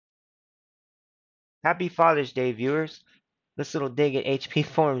Happy Father's Day, viewers. This little dig at HP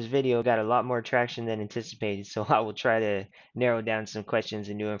Forums video got a lot more traction than anticipated, so I will try to narrow down some questions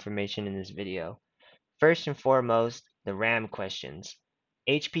and new information in this video. First and foremost, the RAM questions.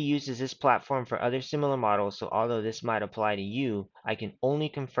 HP uses this platform for other similar models, so although this might apply to you, I can only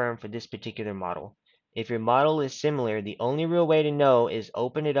confirm for this particular model. If your model is similar, the only real way to know is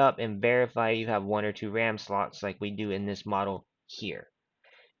open it up and verify you have 1 or 2 RAM slots like we do in this model here.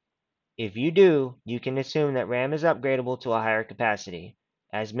 If you do, you can assume that RAM is upgradable to a higher capacity.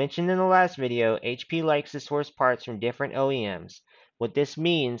 As mentioned in the last video, HP likes to source parts from different OEMs. What this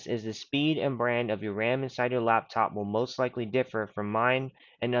means is the speed and brand of your RAM inside your laptop will most likely differ from mine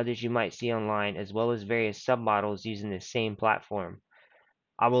and others you might see online, as well as various submodels using the same platform.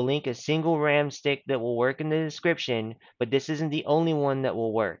 I will link a single RAM stick that will work in the description, but this isn't the only one that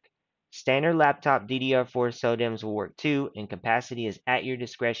will work. Standard laptop DDR4 SODIMMs will work too, and capacity is at your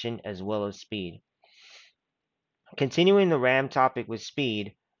discretion as well as speed. Continuing the RAM topic with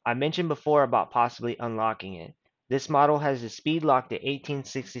speed, I mentioned before about possibly unlocking it. This model has the speed locked at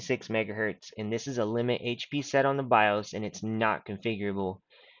 1866 MHz, and this is a limit HP set on the BIOS, and it's not configurable.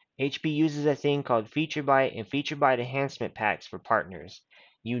 HP uses a thing called feature byte and feature byte enhancement packs for partners.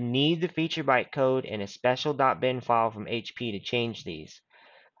 You need the feature byte code and a special .bin file from HP to change these.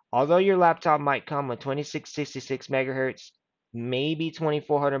 Although your laptop might come with 2666 MHz, maybe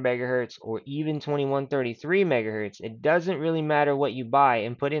 2400 MHz, or even 2133 MHz, it doesn't really matter what you buy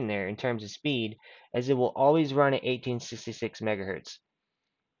and put in there in terms of speed, as it will always run at 1866 MHz.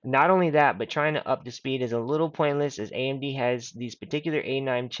 Not only that, but trying to up the speed is a little pointless as AMD has these particular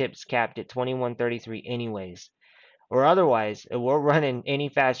A9 chips capped at 2133 anyways. Or otherwise, it won't run any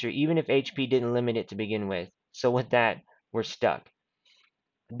faster even if HP didn't limit it to begin with. So with that, we're stuck.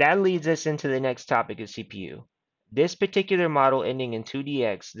 That leads us into the next topic of CPU. This particular model ending in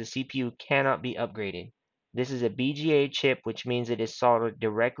 2DX, the CPU cannot be upgraded. This is a BGA chip, which means it is soldered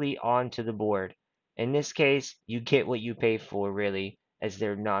directly onto the board. In this case, you get what you pay for, really, as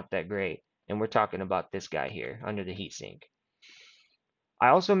they're not that great. And we're talking about this guy here, under the heatsink. I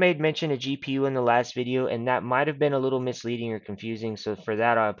also made mention of GPU in the last video, and that might have been a little misleading or confusing, so for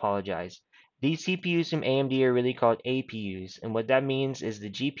that I apologize. These CPUs from AMD are really called APUs, and what that means is the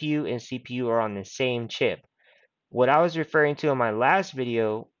GPU and CPU are on the same chip. What I was referring to in my last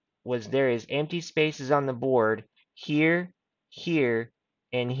video was there is empty spaces on the board here, here,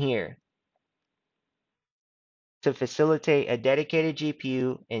 and here to facilitate a dedicated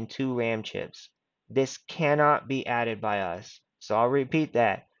GPU and 2 RAM chips. This cannot be added by us. So I'll repeat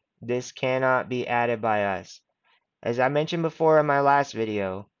that. This cannot be added by us. As I mentioned before in my last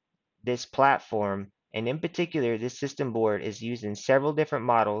video, this platform, and in particular this system board, is used in several different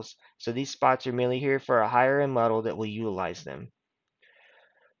models, so these spots are merely here for a higher end model that will utilize them.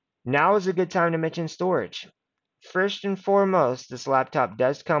 Now is a good time to mention storage. First and foremost, this laptop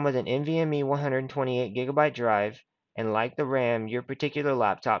does come with an NVMe 128GB drive, and like the RAM, your particular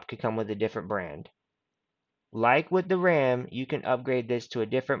laptop could come with a different brand. Like with the RAM, you can upgrade this to a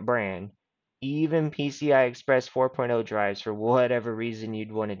different brand, even PCI Express 4.0 drives for whatever reason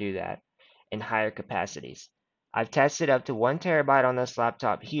you'd want to do that, and higher capacities. I've tested up to 1 TB on this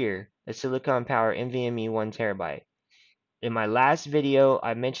laptop here, a Silicon Power NVMe 1 TB. In my last video,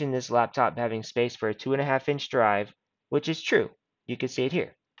 I mentioned this laptop having space for a 2.5-inch drive, which is true. You can see it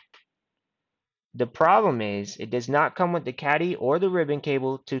here. The problem is it does not come with the caddy or the ribbon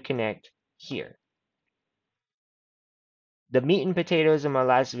cable to connect here. The meat and potatoes in my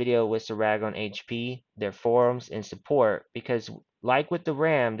last video was to rag on HP, their forums, and support because, like with the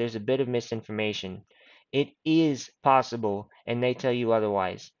RAM, there's a bit of misinformation. It is possible, and they tell you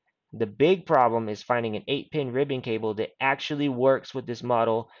otherwise. The big problem is finding an 8-pin ribbon cable that actually works with this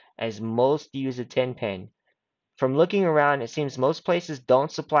model, as most use a 10-pin. From looking around, it seems most places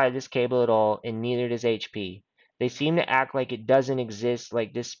don't supply this cable at all, and neither does HP. They seem to act like it doesn't exist,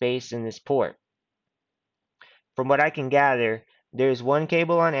 like this space in this port. From what I can gather, there's one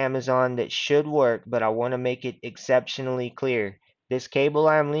cable on Amazon that should work, but I want to make it exceptionally clear. This cable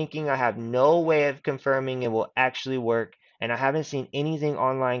I'm linking, I have no way of confirming it will actually work, and I haven't seen anything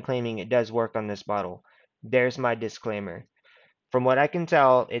online claiming it does work on this model. There's my disclaimer. From what I can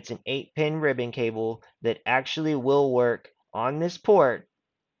tell, it's an 8-pin ribbon cable that actually will work on this port,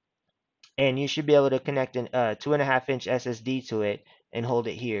 and you should be able to connect a 2.5-inch SSD to it and hold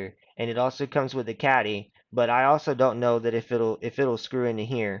it here. And it also comes with a caddy, but I also don't know that if it'll screw into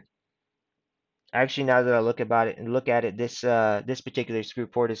here. Actually, now that I look at it, this particular screw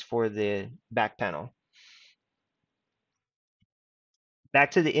port is for the back panel.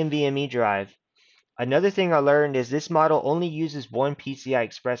 Back to the NVMe drive. Another thing I learned is this model only uses one PCI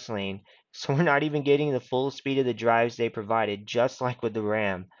Express lane, so we're not even getting the full speed of the drives they provided, just like with the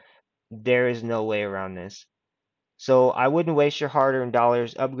RAM. There is no way around this. So I wouldn't waste your hard-earned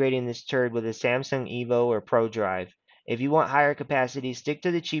dollars upgrading this turd with a Samsung Evo or Pro drive. If you want higher capacity, stick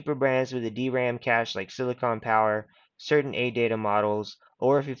to the cheaper brands with a DRAM cache like Silicon Power, certain A-data models,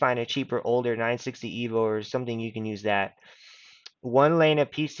 or if you find a cheaper older 960 Evo or something, you can use that. One lane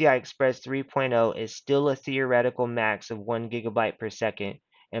of PCI Express 3.0 is still a theoretical max of 1 gigabyte per second,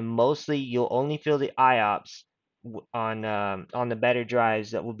 and mostly you'll only feel the IOPS on the better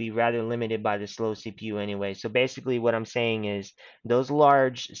drives that will be rather limited by the slow CPU anyway. So basically, what I'm saying is those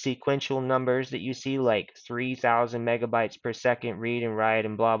large sequential numbers that you see, like 3,000 megabytes per second read and write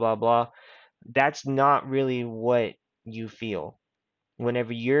and blah blah blah, that's not really what you feel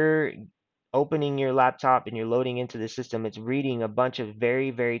whenever you're opening your laptop and you're loading into the system. It's reading a bunch of very,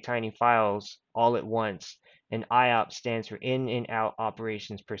 very tiny files all at once. And IOPS stands for in and out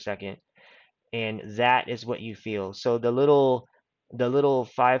operations per second. And that is what you feel. So the little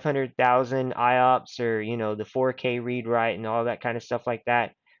 500,000 IOPS, or the 4K read write and all that kind of stuff like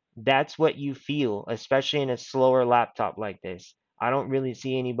that, that's what you feel, especially in a slower laptop like this. I don't really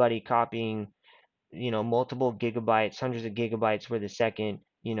see anybody copying multiple gigabytes, hundreds of gigabytes worth a second,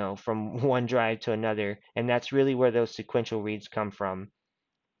 from one drive to another. And that's really where those sequential reads come from.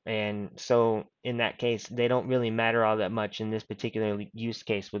 And so in that case, they don't really matter all that much in this particular use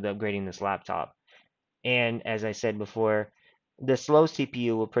case with upgrading this laptop. And as I said before, the slow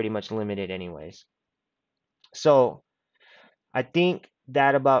CPU will pretty much limit it anyways. So I think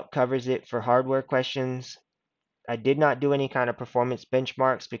that about covers it for hardware questions. I did not do any kind of performance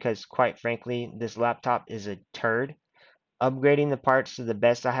benchmarks because, quite frankly, this laptop is a turd. Upgrading the parts to the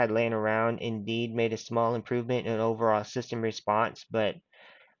best I had laying around indeed made a small improvement in overall system response, but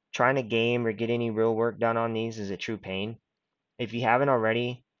trying to game or get any real work done on these is a true pain. If you haven't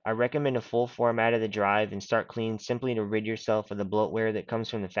already, I recommend a full format of the drive and start clean simply to rid yourself of the bloatware that comes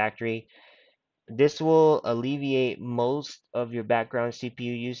from the factory. This will alleviate most of your background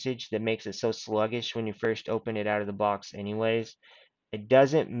CPU usage that makes it so sluggish when you first open it out of the box anyways. It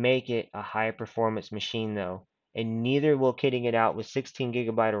doesn't make it a high performance machine though, and neither will kitting it out with 16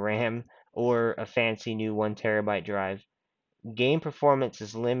 gigabyte of RAM or a fancy new 1 terabyte drive. Game performance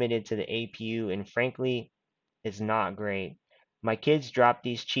is limited to the APU and frankly is not great. My kids dropped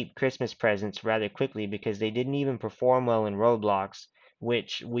these cheap Christmas presents rather quickly because they didn't even perform well in Roblox,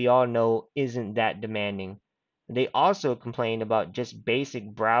 which we all know isn't that demanding. They also complained about just basic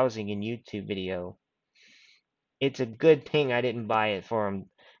browsing in YouTube video. It's a good thing I didn't buy it for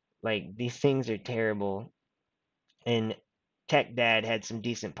them. Like, these things are terrible. And Tech Dad had some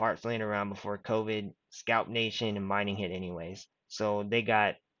decent parts laying around before COVID, Scalp Nation, and mining hit anyways. So they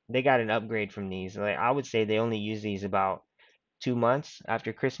got an upgrade from these. Like, I would say they only use these about 2 months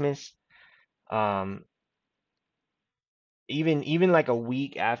after Christmas. Um, even like a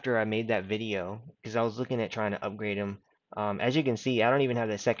week after I made that video, because I was looking at trying to upgrade them. As you can see, I don't even have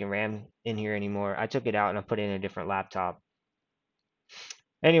the second RAM in here anymore. I took it out and I put it in a different laptop.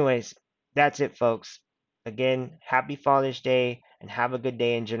 Anyways, that's it, folks. Again, happy Father's Day and have a good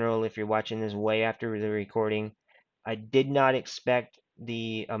day in general if you're watching this way after the recording. I did not expect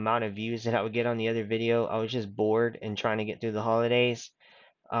the amount of views that I would get on the other video. I was just bored and trying to get through the holidays.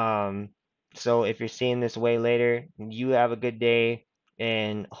 Um, so if you're seeing this way later, you have a good day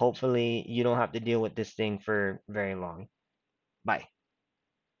and hopefully you don't have to deal with this thing for very long. Bye.